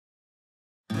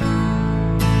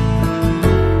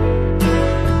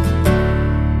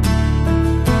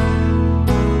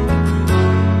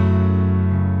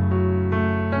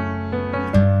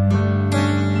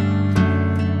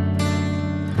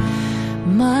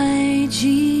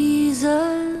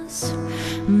Jesus,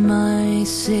 my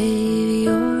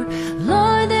Savior,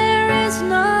 Lord, there is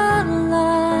none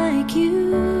like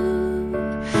you.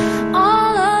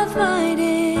 All of my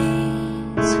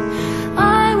days,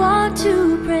 I want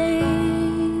to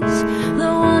praise the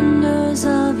wonders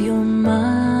of your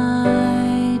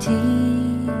mighty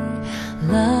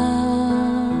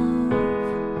love.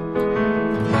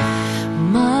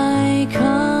 My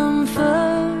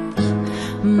comfort,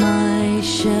 my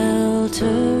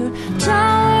shelter,